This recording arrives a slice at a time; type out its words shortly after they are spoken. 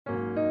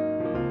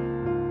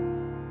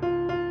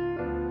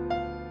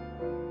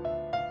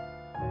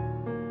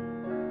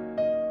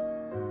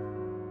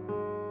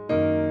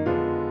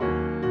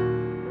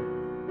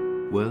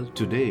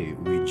Today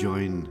we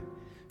join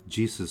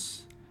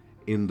Jesus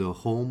in the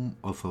home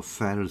of a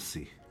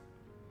Pharisee.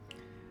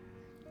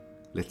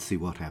 Let's see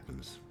what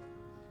happens.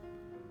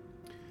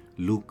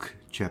 Luke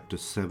chapter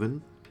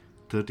 7,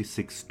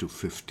 36 to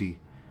 50,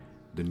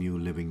 the New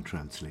Living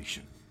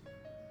Translation.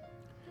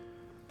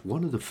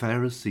 One of the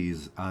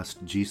Pharisees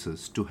asked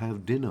Jesus to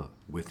have dinner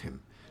with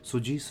him. So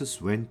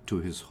Jesus went to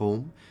his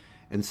home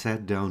and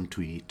sat down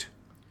to eat.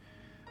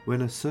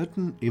 When a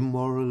certain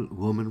immoral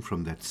woman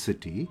from that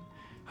city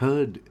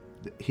heard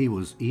he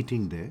was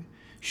eating there,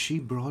 she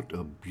brought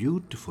a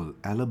beautiful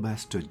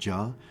alabaster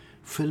jar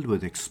filled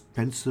with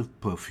expensive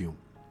perfume.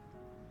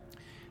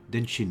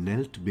 Then she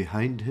knelt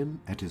behind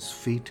him at his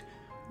feet,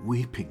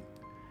 weeping.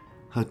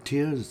 Her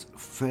tears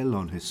fell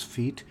on his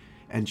feet,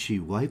 and she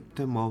wiped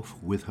them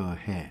off with her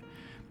hair.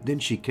 Then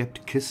she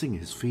kept kissing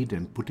his feet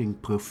and putting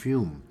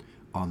perfume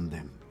on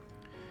them.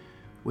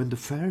 When the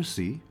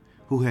Pharisee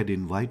who had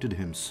invited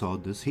him saw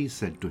this, he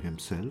said to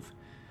himself,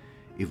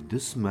 "If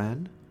this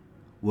man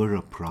were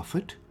a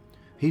prophet,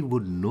 he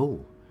would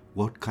know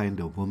what kind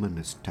of woman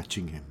is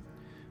touching him.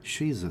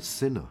 She is a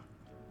sinner."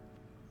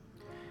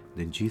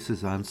 Then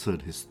Jesus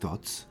answered his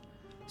thoughts.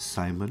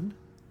 "Simon,"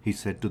 he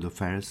said to the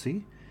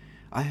Pharisee,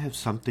 "I have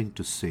something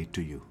to say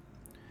to you."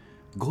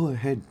 "Go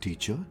ahead,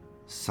 teacher,"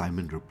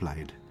 Simon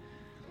replied.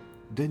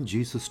 Then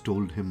Jesus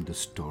told him the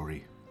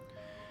story.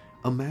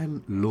 A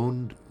man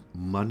loaned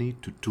money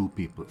to two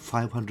people,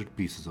 500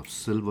 pieces of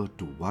silver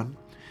to one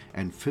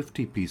and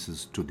 50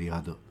 pieces to the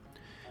other.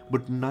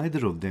 But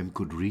neither of them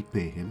could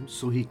repay him,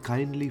 so he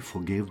kindly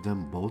forgave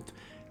them both,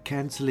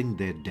 cancelling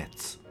their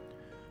debts.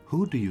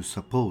 Who do you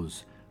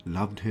suppose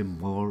loved him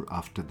more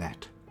after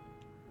that?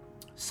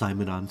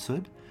 Simon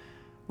answered,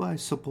 "Well, I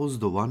suppose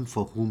the one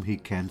for whom he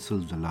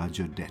cancelled the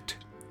larger debt."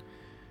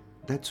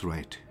 "That's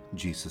right,"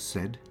 Jesus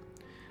said.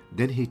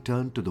 Then he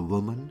turned to the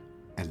woman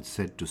and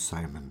said to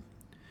Simon,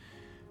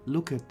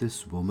 "Look at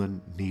this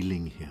woman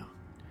kneeling here.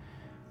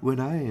 When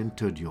I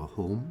entered your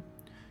home,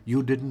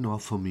 you didn't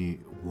offer me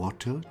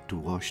water to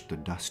wash the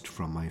dust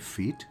from my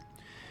feet,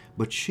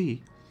 but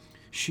she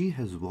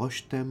has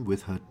washed them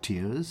with her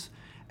tears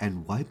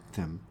and wiped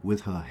them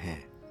with her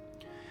hair.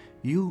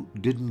 You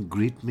didn't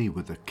greet me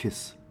with a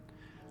kiss,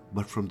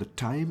 but from the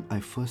time I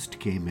first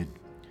came in,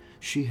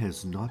 she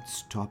has not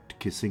stopped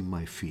kissing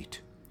my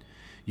feet.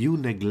 You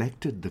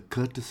neglected the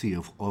courtesy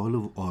of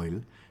olive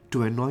oil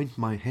to anoint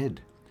my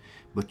head,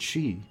 but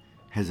she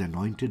has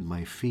anointed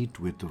my feet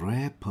with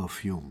rare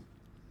perfume.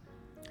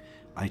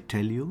 I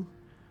tell you,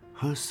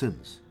 her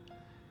sins,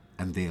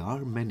 and they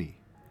are many,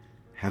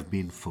 have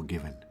been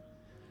forgiven.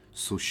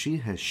 So she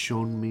has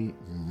shown me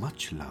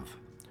much love.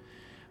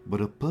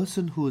 But a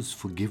person who is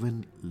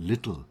forgiven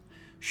little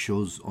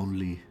shows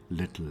only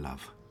little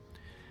love."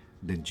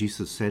 Then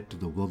Jesus said to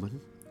the woman,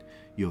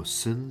 "Your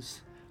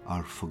sins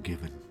are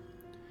forgiven."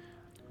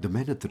 The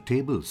men at the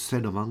table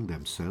said among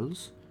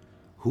themselves,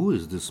 "Who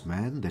is this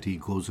man that he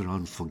goes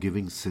around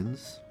forgiving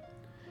sins?"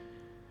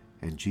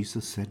 And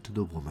Jesus said to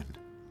the woman,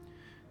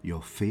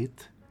 "Your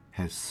faith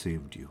has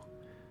saved you.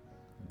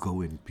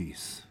 Go in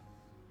peace."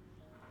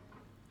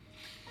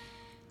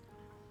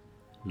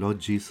 Lord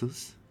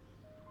Jesus,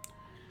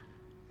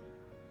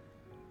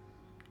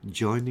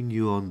 joining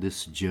you on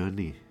this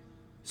journey,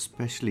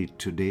 especially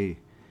today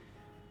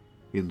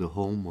in the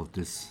home of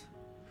this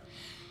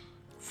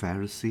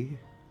Pharisee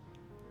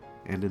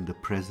and in the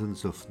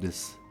presence of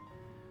this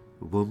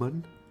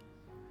woman,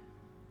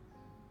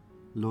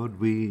 Lord,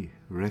 we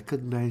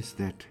recognize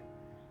that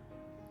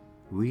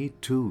we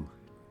too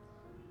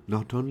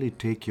not only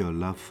take your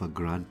love for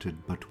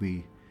granted, but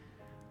we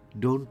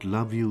don't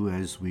love you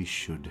as we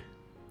should.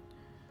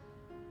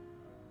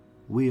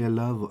 We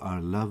allow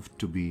our love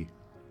to be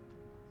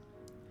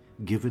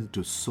given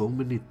to so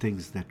many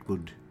things that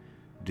would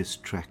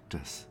distract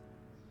us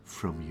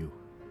from you.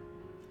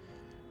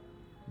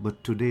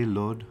 But today,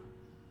 Lord,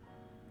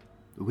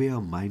 we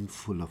are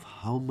mindful of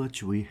how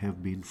much we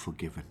have been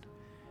forgiven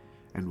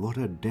and what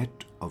a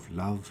debt of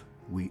love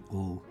we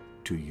owe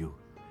to you.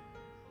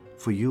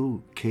 For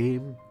you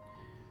came,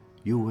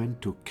 you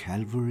went to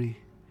Calvary,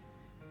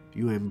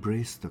 you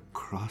embraced the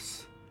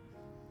cross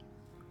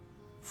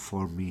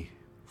for me,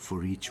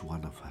 for each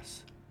one of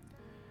us.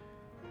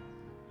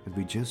 And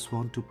we just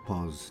want to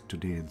pause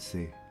today and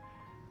say,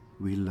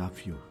 we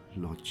love you,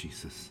 Lord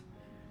Jesus.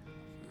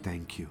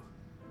 Thank you.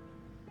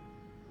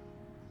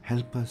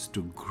 Help us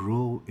to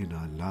grow in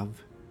our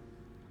love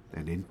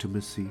and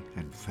intimacy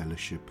and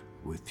fellowship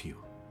with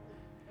you.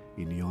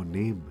 In your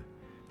name,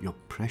 your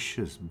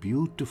precious,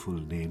 beautiful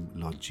name,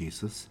 Lord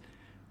Jesus,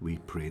 we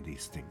pray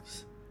these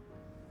things.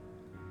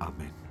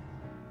 Amen.